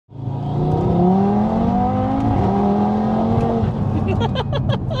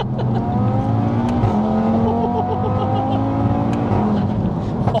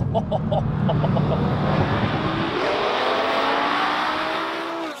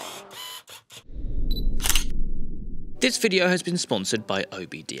This video has been sponsored by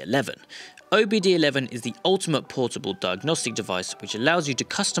OBD11. OBD11 is the ultimate portable diagnostic device which allows you to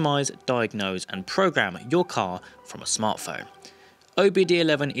customize, diagnose and program your car from a smartphone.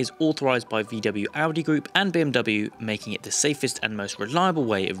 OBD11 is authorized by VW Audi Group and BMW, making it the safest and most reliable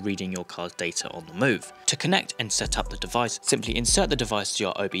way of reading your car's data on the move. To connect and set up the device, simply insert the device to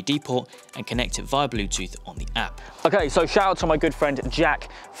your OBD port and connect it via Bluetooth on the app. Okay, so shout out to my good friend Jack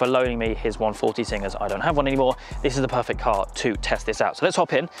for loaning me his 140, seeing as I don't have one anymore. This is the perfect car to test this out. So let's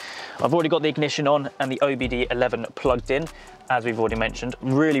hop in. I've already got the ignition on and the OBD11 plugged in. As we've already mentioned,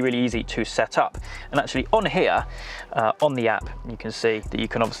 really easy to set up. And actually on here, on the app, you can see that you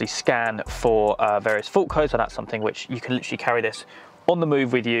can obviously scan for various fault codes. So that's something which you can literally carry this on the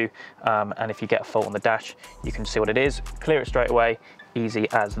move with you. And if you get a fault on the dash, you can see what it is, clear it straight away, easy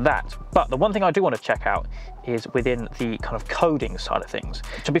as that. But the one thing I do want to check out is within the kind of coding side of things.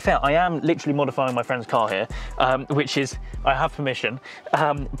 To be fair, I am literally modifying my friend's car here, which is, I have permission,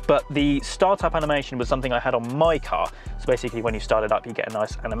 but the startup animation was something I had on my car. So basically when you start it up, you get a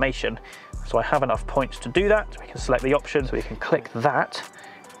nice animation. So I have enough points to do that. We can select the option, so we can click that,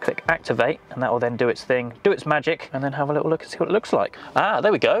 click activate, and that will then do its thing, do its magic, and then have a little look and see what it looks like. Ah,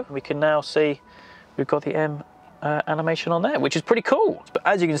 there we go. We can now see we've got the M animation on there, which is pretty cool. But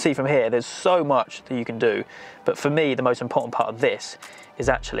as you can see from here, there's so much that you can do. But for me, the most important part of this is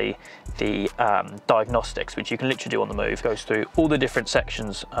actually the diagnostics, which you can literally do on the move. It goes through all the different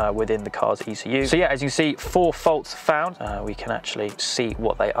sections within the car's ECU. So yeah, as you can see, 4 faults found. We can actually see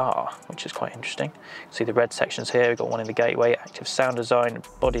what they are, which is quite interesting. See the red sections here. We've got one in the gateway, active sound design,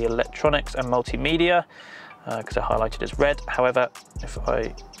 body electronics and multimedia, because they're highlighted as red. However, if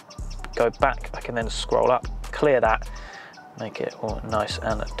I go back, I can then scroll up, clear that, make it all nice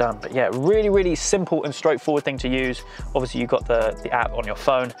and done. But yeah, really simple and straightforward thing to use. Obviously you've got the app on your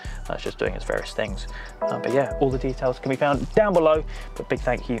phone, that's just doing its various things. But yeah, all the details can be found down below. But big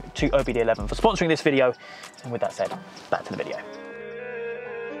thank you to OBD11 for sponsoring this video. And with that said, back to the video.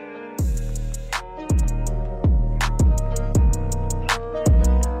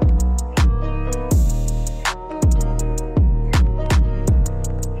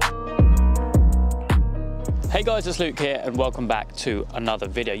 Hey guys, it's Luke here and welcome back to another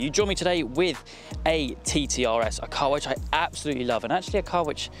video. You join me today with a TTRS, a car which I absolutely love, and actually a car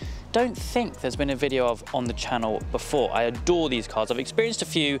which I don't think there's been a video of on the channel before. I adore these cars. I've experienced a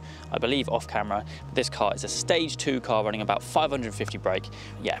few, I believe, off camera. But this car is a stage 2 car running about 550 brake.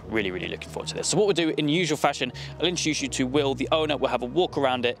 Yeah, really looking forward to this. So what we'll do in usual fashion, I'll introduce you to Will, the owner. We'll have a walk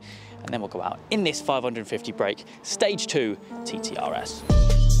around it and then we'll go out in this 550 brake stage 2 TTRS.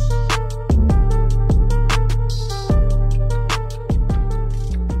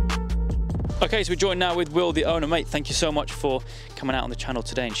 Okay, so we're joined now with Will, the owner. Mate, thank you so much for coming out on the channel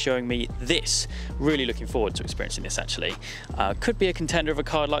today and showing me this. Really looking forward to experiencing this, actually. Could be a contender of a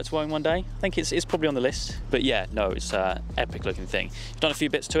car I'd like to own one day. I think it's probably on the list. But yeah, no, it's an epic looking thing. You've done a few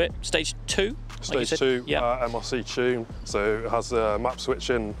bits to it. Stage 2? Stage 2, yeah. MRC tune. So it has map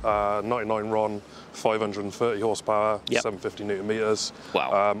switching, 99 RON, 530 horsepower, yep. 750 Newton meters.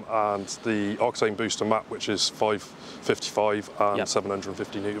 Wow. And the octane booster map, which is 555 and yep.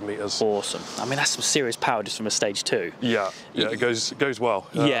 750 Newton meters. Awesome. I mean, that's some serious power just from a stage 2. Yeah, it goes well.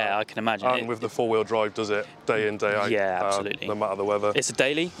 Yeah, I can imagine. And with the 4-wheel drive, does it day in, day out. Yeah, absolutely. No matter the weather. It's a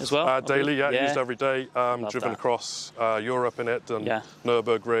daily as well? Daily, yeah, used every day. Driven across Europe in it, and yeah.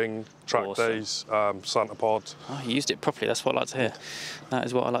 Nürburgring, track awesome. Days, Santa Pod. Oh, you used it properly, that's what I like to hear. That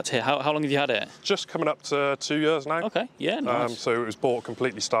is what I like to hear. How long have you had it? Just coming up to 2 years now. Okay, yeah, nice. So it was bought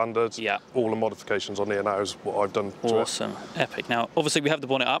completely standard. Yeah. All the modifications on here now is what I've done to it. Awesome, epic. Now, obviously we have the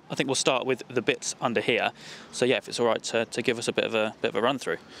bonnet up. I think we'll start with the bits under here. So yeah, if it's all right to give us a bit of a run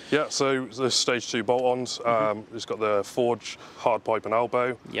through. Yeah, so the stage 2 bolt-ons. It's got the Forge hard pipe and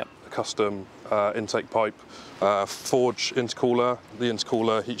elbow. Yep. A custom intake pipe. Forge intercooler, the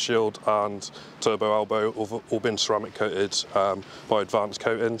intercooler, heat shield and turbo elbow all been ceramic coated by advanced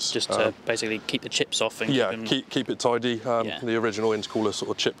coatings. Just to basically keep the chips off and keep it tidy. The original intercooler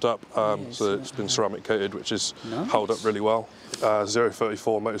sort of chipped up, so it's been ceramic coated, which is held up really well.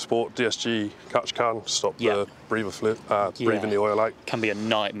 034 Motorsport DSG catch can stop the breather fluid, breathing the oil out. Can be a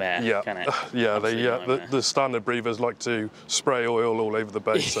nightmare, can it? Yeah, the standard breathers like to spray oil all over the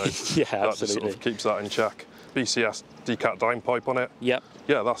base, so yeah, that just sort of keeps that in check. BCS decat downpipe on it. Yep.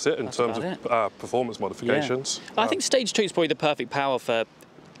 Yeah, that's it in terms of performance modifications. Yeah. I think stage 2 is probably the perfect power for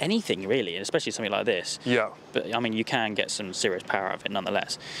anything really, especially something like this. Yeah. But I mean, you can get some serious power out of it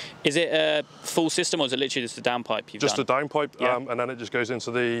nonetheless. Is it a full system, or is it literally just a downpipe you've done? Just a downpipe, yeah. And then it just goes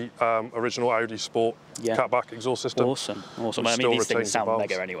into the original Audi Sport catback exhaust system. Awesome, awesome. I mean, these things sound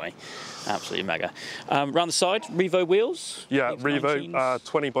mega anyway. Absolutely mega. Round the side, Revo wheels? Yeah, Revo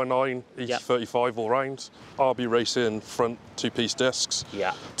 20x9, E35 all round. RB Racing front 2-piece discs.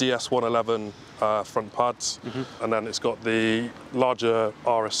 Yeah. DS111 front pads, and then it's got the larger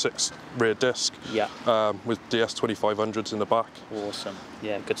RS6 rear disc with DS2500s in the back. Awesome.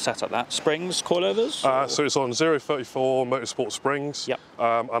 Yeah, good setup that. Springs, coilovers? So it's on 034 Motorsport springs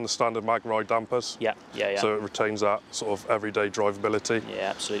and the standard mag ride dampers. Yeah. So it retains that sort of everyday drivability. Yeah,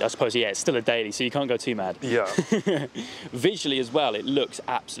 absolutely. I suppose, it's still a daily, so you can't go too mad. Yeah. Visually as well, it looks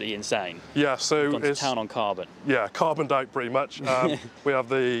absolutely insane. Yeah, so it's town on carbon. Yeah, carboned out pretty much. We have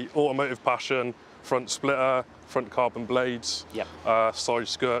the Automotive Passion front splitter, front carbon blades, side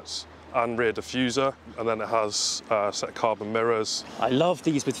skirts, and rear diffuser, and then it has a set of carbon mirrors. I love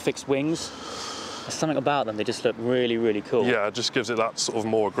these with fixed wings. There's something about them, they just look really, really cool. Yeah, it just gives it that sort of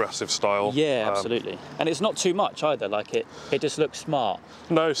more aggressive style. Yeah, absolutely. And it's not too much either, like it just looks smart.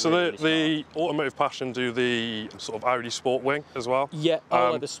 No, so really the Automotive Passion do the sort of Audi Sport wing as well. Yeah,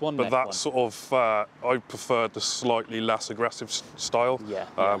 like the swan neck But that one. sort of, I prefer the slightly less aggressive style.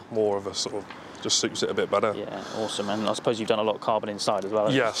 More of a sort of, just suits it a bit better. Yeah, awesome. And I suppose you've done a lot of carbon inside as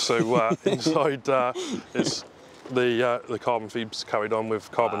well. Yeah, so inside is the carbon feeds carried on with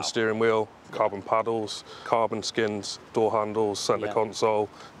carbon steering wheel, carbon paddles, carbon skins, door handles, centre console,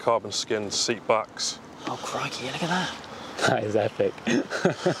 carbon skins, seat backs. Oh crikey, look at that. That is epic.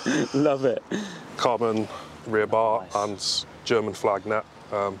 Love it. Carbon rear bar and German flag net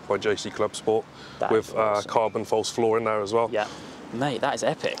by JC Club Sport with awesome. Carbon false floor in there as well. Yeah, mate, that is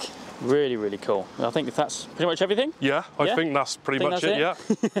epic. Really, really cool. I think that's pretty much everything. Yeah, I think that's pretty much it,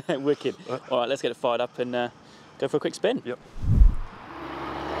 yeah. Wicked. All right, let's get it fired up and go for a quick spin. Yep.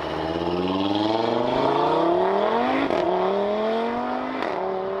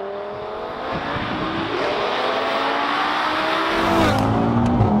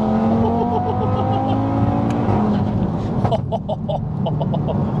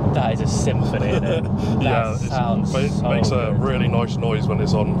 That is a symphony, isn't it? It makes a really nice noise when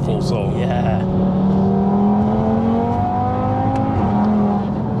it's on full soul. Yeah.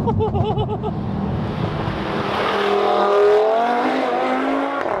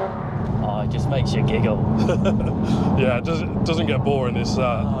 Oh, it just makes you giggle. Yeah, it doesn't get boring. It's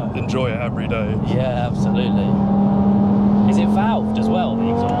enjoy it every day. Yeah, absolutely. Is it valved as well, the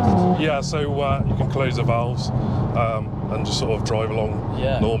exhaust? Yeah, so you can close the valves and just sort of drive along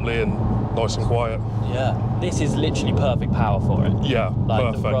normally and nice and quiet. Yeah, this is literally perfect power for it. Yeah, like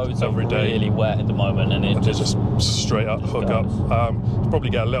perfect. The roads every are day. Really wet at the moment, and it just straight up hook up. Probably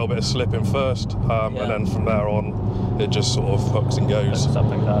get a little bit of slipping first, and then from there on, it just sort of hooks and goes. Hooks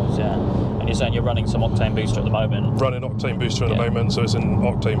up and goes, yeah. And you're saying you're running some octane booster at the moment? Running octane booster at the moment, so it's an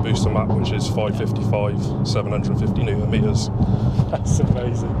octane booster map, which is 555, 750 newton meters. That's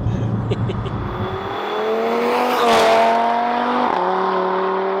amazing.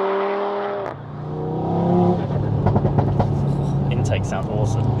 Intake sounds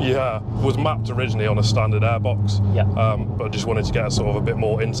awesome. Yeah, it was mapped originally on a standard airbox, but I just wanted to get a sort of a bit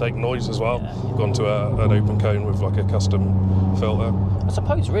more intake noise as well. Yeah. Gone to an open cone with like a custom filter. I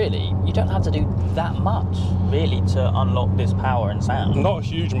suppose really, you don't have to do that much really to unlock this power and sound. Not a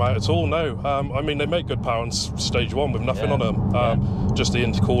huge amount at all, no. I mean, they make good power on stage one with nothing on them. Just the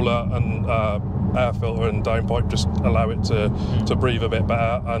intercooler and air filter and downpipe just allow it to breathe a bit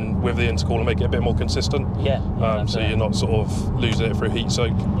better, and with the intercooler make it a bit more consistent. So you're not sort of losing it through heat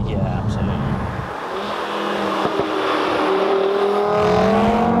soak. Yeah, absolutely.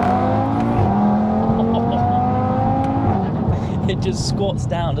 It just squats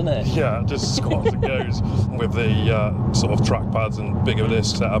down, doesn't it? Yeah, it just squats and goes with the sort of track pads and bigger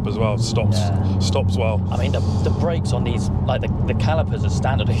disc setup as well. Stops well. I mean, the brakes on these, like the calipers as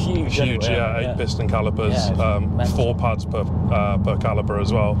standard, are huge. Huge, anyway, 8 piston calipers, 4 pads per caliper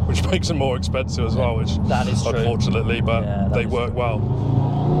as well, which makes them more expensive as well, which that is true. Unfortunately, but they work well.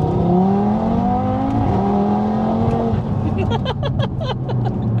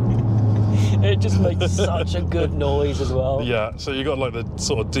 It just makes such a good noise as well. Yeah, so you got like the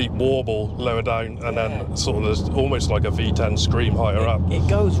sort of deep warble lower down, and then sort of there's almost like a V10 scream higher up. It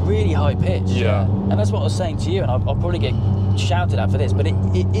goes really high pitched. Yeah. And that's what I was saying to you, and I'll probably get shouted at for this, but it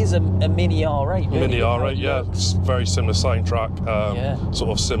is a mini R8. Really, mini R8, yeah. It's very similar soundtrack,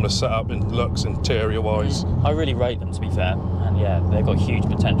 sort of similar setup in looks, interior-wise. I really rate them, to be fair, and yeah, they've got huge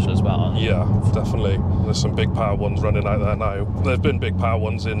potential as well. Yeah, definitely. There's some big power ones running out there now. There's been big power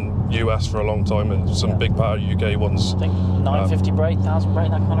ones in US for a long time, and some big power UK ones. I think 950 brake, 1000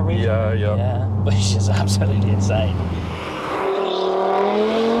 brake, that kind of region. Yeah. But it's just absolutely insane.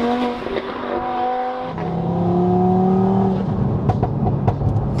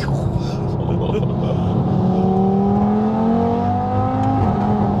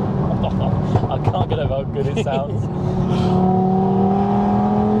 I can't get over how good it sounds.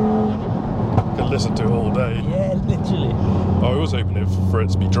 Could listen to it all day. Yeah, literally. I was hoping for it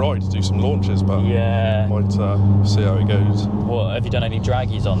to be dry to do some launches, but might see how it goes. What, have you done any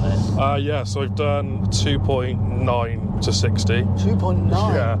draggies on this? Yeah, so I've done 2.9 to 60. 2.9?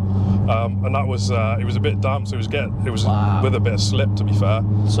 Yeah. And that was, it was a bit damp, so it was with a bit of slip, to be fair.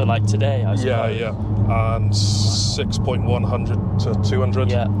 So like today, I suppose? Yeah. And 6.100 to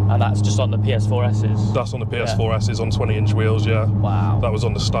 200. Yeah, and that's just on the PS4Ss? That's on the PS4Ss on 20-inch wheels, yeah. Wow. That was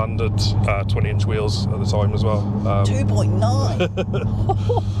on the standard 20-inch wheels at the time as well. 2.9?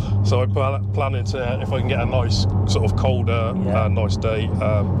 So I'm planning to, if I can get a nice sort of colder, nice day,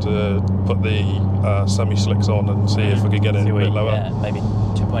 to put the semi-slicks on and see if I could get it a bit lower. Yeah, maybe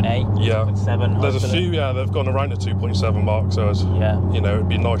 2.8, 2.7. There's a few, they've gone around the 2.7 mark, so it's, you know, it'd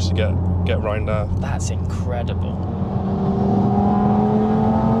be nice to get round there. That's incredible.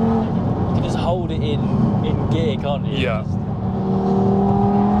 You can just hold it in gear, can't you? Yeah.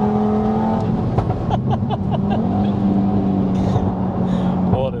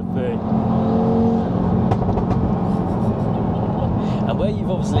 What a thing. And where you've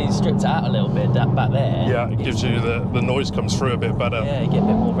obviously stripped it out a little bit back there. Yeah, it gives you the noise comes through a bit better. Yeah, you get a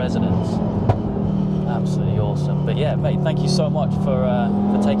bit more resonance. Absolutely awesome. But yeah, mate, thank you so much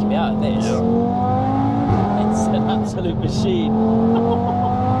for taking me out of this. Yeah. It's an absolute machine.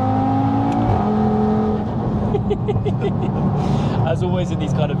 As always in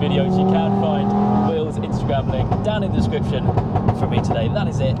these kind of videos, you can find Will's Instagram link down in the description for me today. That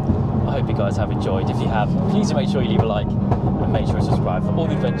is it. I hope you guys have enjoyed. If you have, please do make sure you leave a like and make sure to subscribe for all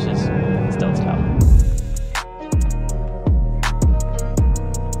the adventures still to come.